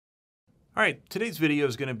All right, today's video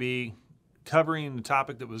is going to be covering the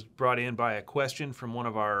topic that was brought in by a question from one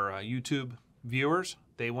of our YouTube viewers.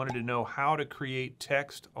 They wanted to know how to create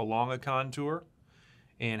text along a contour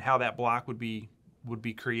and how that block would be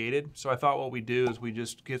created. So I thought what we do is we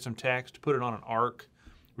just get some text, put it on an arc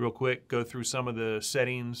real quick, go through some of the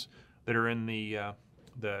settings that are in the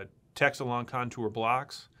text along contour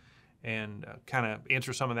blocks, and kind of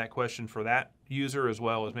answer some of that question for that user as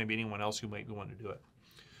well as maybe anyone else who might want to do it.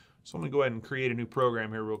 So I'm going to go ahead and create a new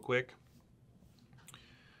program here real quick.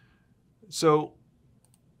 So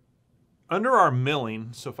under our milling,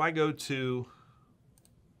 so if I go to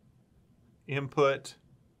Input,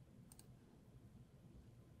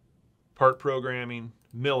 Part Programming,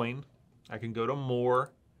 Milling, I can go to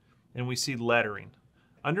More, and we see Lettering.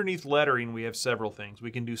 Underneath lettering, we have several things.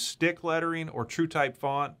 We can do stick lettering or true type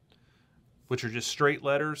font, which are just straight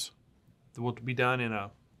letters that will be done in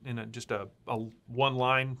just a one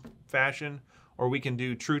line fashion, or we can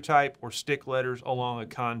do true type or stick letters along a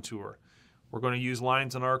contour. We're going to use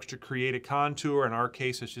lines and arcs to create a contour. In our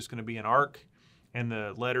case, it's just going to be an arc, and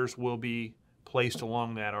the letters will be placed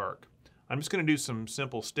along that arc. I'm just going to do some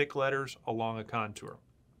simple stick letters along a contour.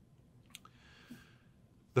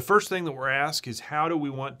 The first thing that we're asked is, how do we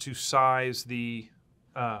want to size the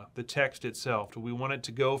text itself? Do we want it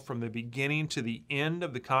to go from the beginning to the end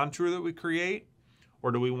of the contour that we create?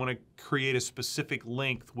 Or do we want to create a specific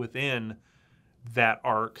length within that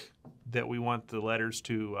arc that we want the letters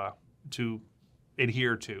to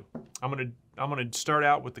adhere to? I'm going to start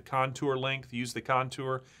out with the contour length, use the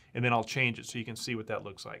contour, and then I'll change it so you can see what that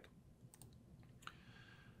looks like.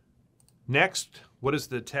 Next, what is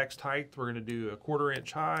the text height? We're going to do 1/4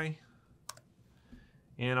 inch high,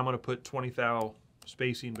 and I'm going to put 20 thou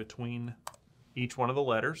spacing between each one of the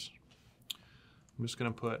letters. I'm just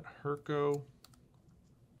going to put Hurco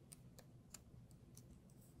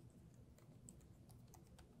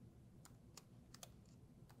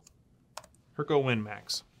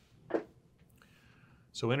winmax.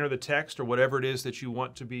 So enter the text or whatever it is that you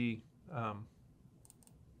want to be,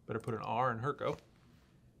 better put an R in Hurco.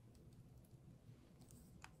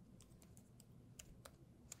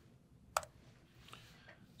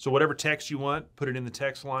 So whatever text you want, put it in the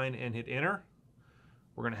text line and hit enter.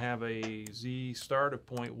 We're going to have a Z start of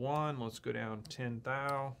 0.1. Let's go down 10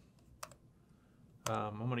 thou.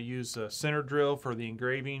 I'm going to use a center drill for the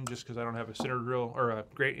engraving just because I don't have a center drill or a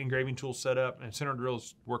great engraving tool set up, and center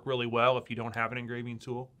drills work really well if you don't have an engraving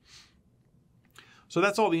tool. So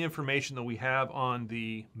that's all the information that we have on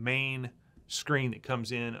the main screen that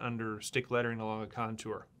comes in under stick lettering along a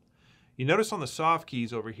contour. You notice on the soft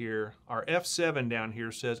keys over here, our F7 down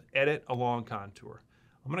here says Edit Along Contour.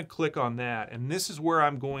 I'm going to click on that, and this is where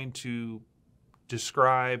I'm going to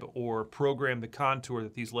describe or program the contour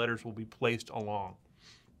that these letters will be placed along.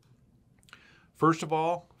 First of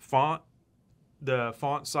all, the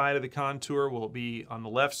font side of the contour will be on the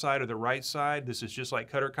left side or the right side. This is just like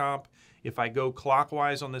Cutter Comp. If I go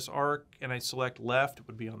clockwise on this arc and I select left, it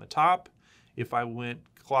would be on the top. If I went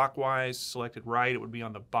clockwise, selected right, it would be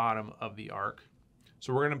on the bottom of the arc.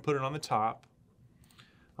 So we're going to put it on the top.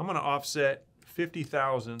 I'm going to offset 50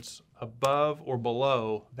 thousandths above or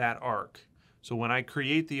below that arc. So when I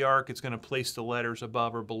create the arc, it's going to place the letters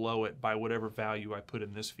above or below it by whatever value I put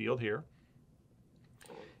in this field here.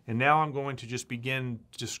 And now I'm going to just begin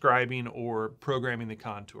describing or programming the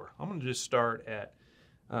contour. I'm going to just start at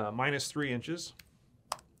 -3 inches,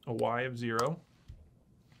 a Y of 0.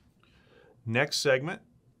 Next segment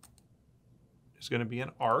is going to be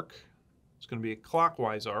an arc. It's going to be a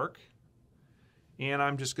clockwise arc. And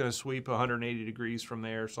I'm just going to sweep 180 degrees from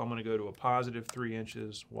there. So I'm going to go to a +3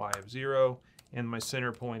 inches, Y of 0, and my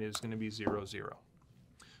center point is going to be 0, 0.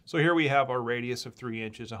 So here we have our radius of 3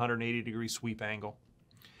 inches, 180 degree sweep angle.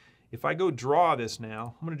 If I go draw this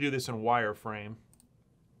now, I'm going to do this in wireframe.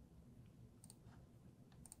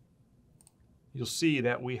 You'll see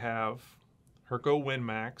that we have Hurco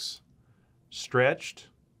winmax stretched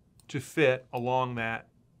to fit along that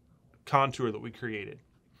contour that we created.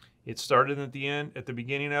 It started at the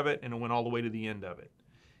beginning of it, and it went all the way to the end of it.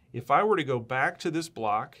 If I were to go back to this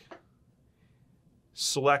block,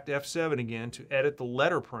 select F7 again to edit the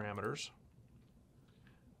letter parameters,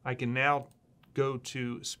 I can now go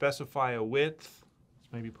to specify a width.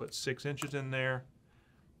 Let's maybe put 6 inches in there.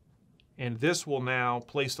 And this will now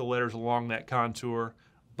place the letters along that contour,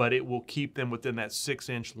 but it will keep them within that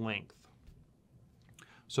 6-inch length.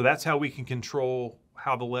 So that's how we can control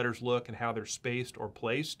how the letters look and how they're spaced or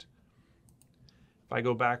placed. If I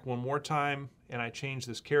go back one more time and I change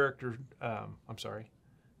this character, go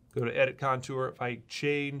to Edit Contour. If I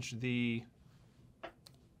change the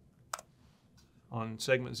on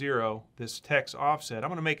segment 0, this text offset, I'm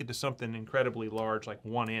going to make it to something incredibly large, like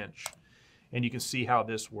 1 inch. And you can see how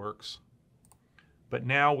this works. But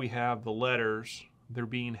now we have the letters, they're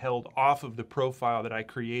being held off of the profile that I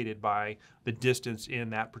created by the distance in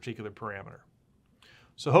that particular parameter.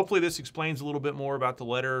 So hopefully this explains a little bit more about the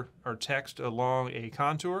letter or text along a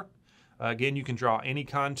contour. Again, you can draw any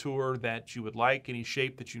contour that you would like, any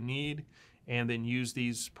shape that you need, and then use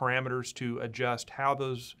these parameters to adjust how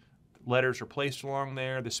those letters are placed along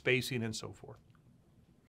there, the spacing, and so forth.